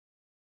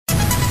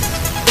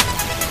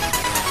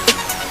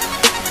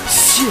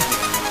Yo,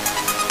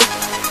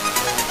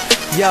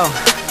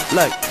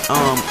 look,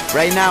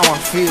 right now I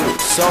feel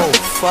so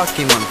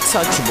fucking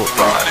untouchable.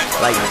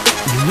 Like,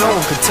 no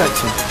one can touch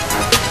me.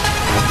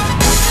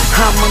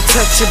 I'm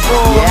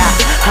untouchable, yeah.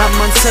 I'm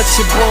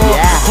untouchable,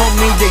 yeah.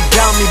 Homie, they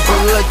got me,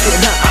 but look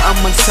at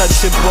I'm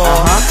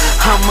untouchable.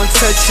 I'm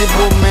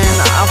untouchable, man,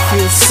 I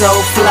feel so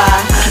fly.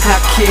 I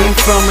came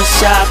from a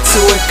shop to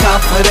a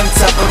confident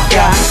type of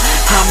guy.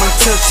 I'm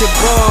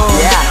untouchable,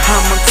 yeah.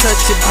 I'm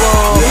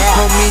untouchable, yeah.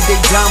 Homie, they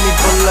got me,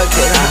 but look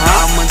at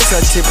I'm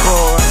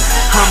untouchable.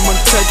 I'm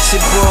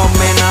untouchable,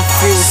 man, I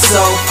feel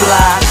so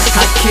fly.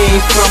 I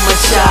came from a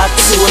shop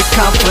to a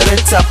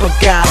confident type of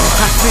guy.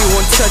 I feel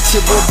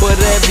untouchable, but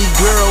every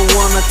girl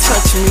wanna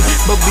touch me.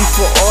 But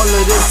before all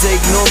of this, they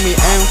ignore me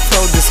and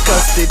felt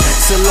disgusted.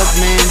 So look,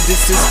 man,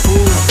 this is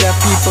proof that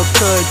people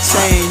could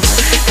change.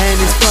 And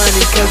it's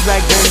funny, cause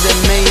back then they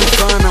made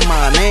fun of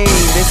my name.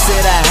 They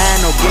said I had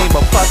no game,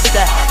 but fuck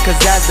that, cause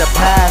that's the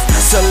past.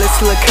 So let's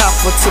look out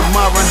for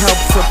tomorrow and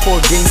help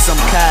support gain some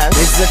cash.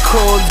 It's a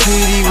cold,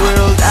 greedy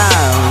world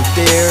out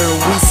there.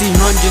 We see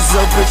hundreds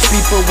of rich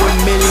people with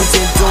millions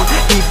and don't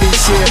even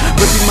share.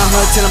 Ripping my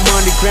heart till I'm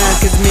on the ground,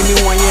 cause made me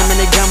who I am and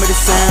they got me the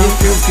sound. It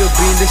feels good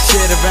being the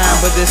shit around,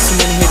 but there's so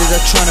many haters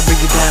that trying to bring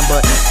you down.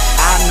 But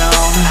I know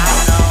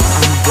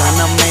I'm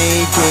gonna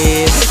make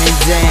it, and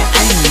then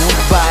ain't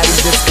nobody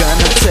that's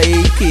gonna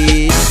take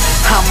it.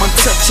 I'm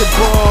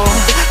untouchable,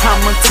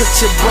 I'm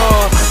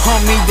untouchable.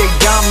 Homie, they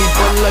got me,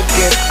 but look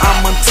at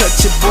I'm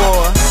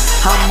untouchable.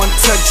 I'm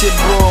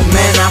untouchable,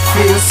 man, I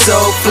feel so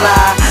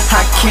fly.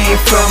 I came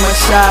from a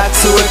shop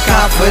to a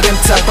confident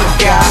type of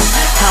guy.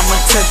 I'm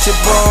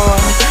untouchable,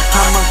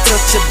 I'm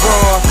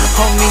untouchable.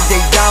 Homie,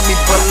 they got me,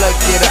 but look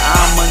at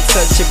I'm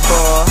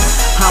untouchable.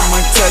 I'm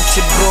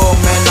untouchable,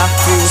 man, I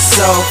feel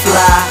so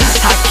fly.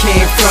 I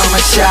came from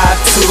a shop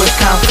to a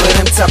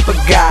confident type of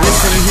guy.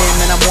 Listen to him,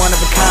 man, I'm one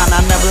of a kind. I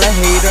never let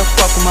hater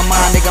fuck with my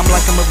mind, nigga, I'm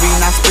like a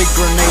marine, I spit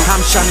grenade.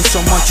 I'm shining so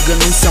much, you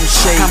gonna need some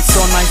shade. I'm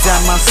so nice that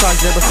my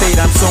songs never fade.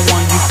 I'm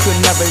someone you could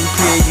never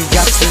recreate. You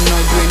got to know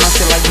you ain't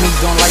nothing like me,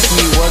 don't like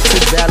me, what's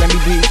it that, let me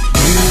be.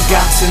 You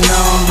got to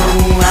know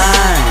who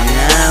I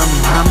am.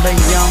 I'm the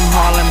young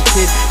Harlem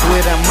kid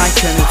with a mic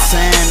and a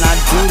tan. I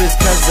do this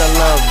cause I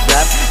love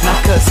rap, not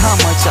cause how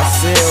much I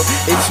sell.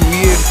 It's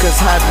weird cause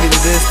having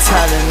this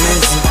talent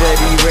is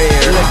very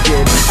rare. Look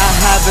it, I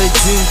have a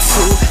dream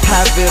to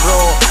have it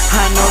all.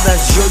 I know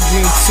that's your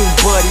dream too,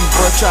 buddy,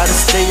 but try to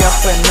stay up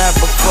and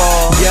never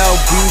fall. Yo,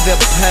 be the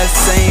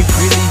best ain't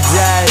really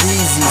that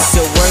easy,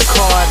 so work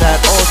hard at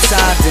all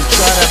times and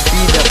try to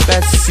be the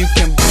best you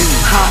can be.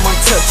 I'm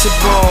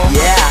untouchable,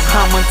 yeah.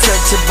 I'm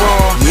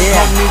untouchable, yeah.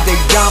 Homie, they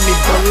got me,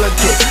 but look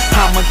it,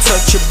 I'm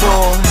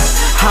untouchable.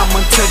 I'm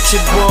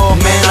untouchable,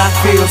 man, I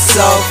feel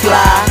so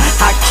fly.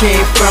 I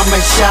came from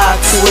a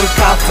shop to a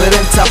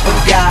confident type of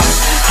guy.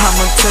 I'm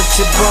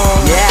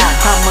untouchable, yeah.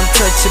 I'm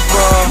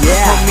untouchable,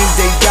 yeah. Homie,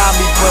 they got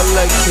me, but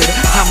look it,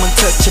 I'm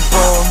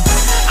untouchable.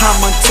 I'm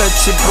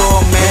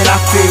untouchable, man, I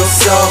feel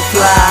so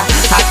fly.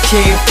 I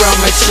came from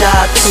a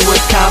shop to a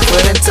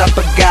confident type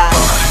of guy.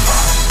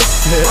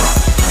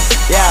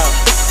 Yo,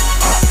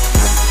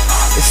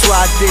 it's what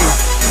I do.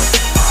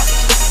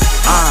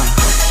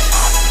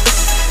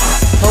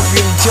 Hope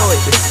you enjoy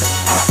it,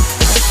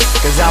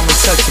 cause I'm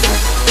untouchable.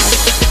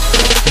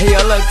 Hey,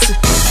 yo, look,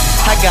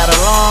 I got a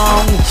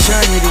long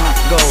journey to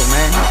go,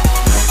 man.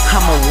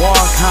 I'ma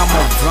walk,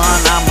 I'ma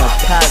run, I'ma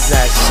pass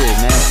that shit,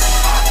 man.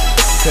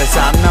 Cause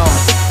I know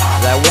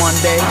that one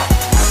day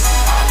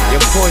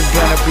your boy's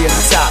gonna be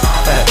on top.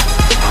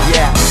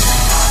 Yeah.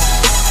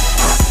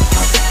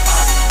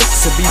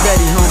 So be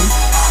ready, homie.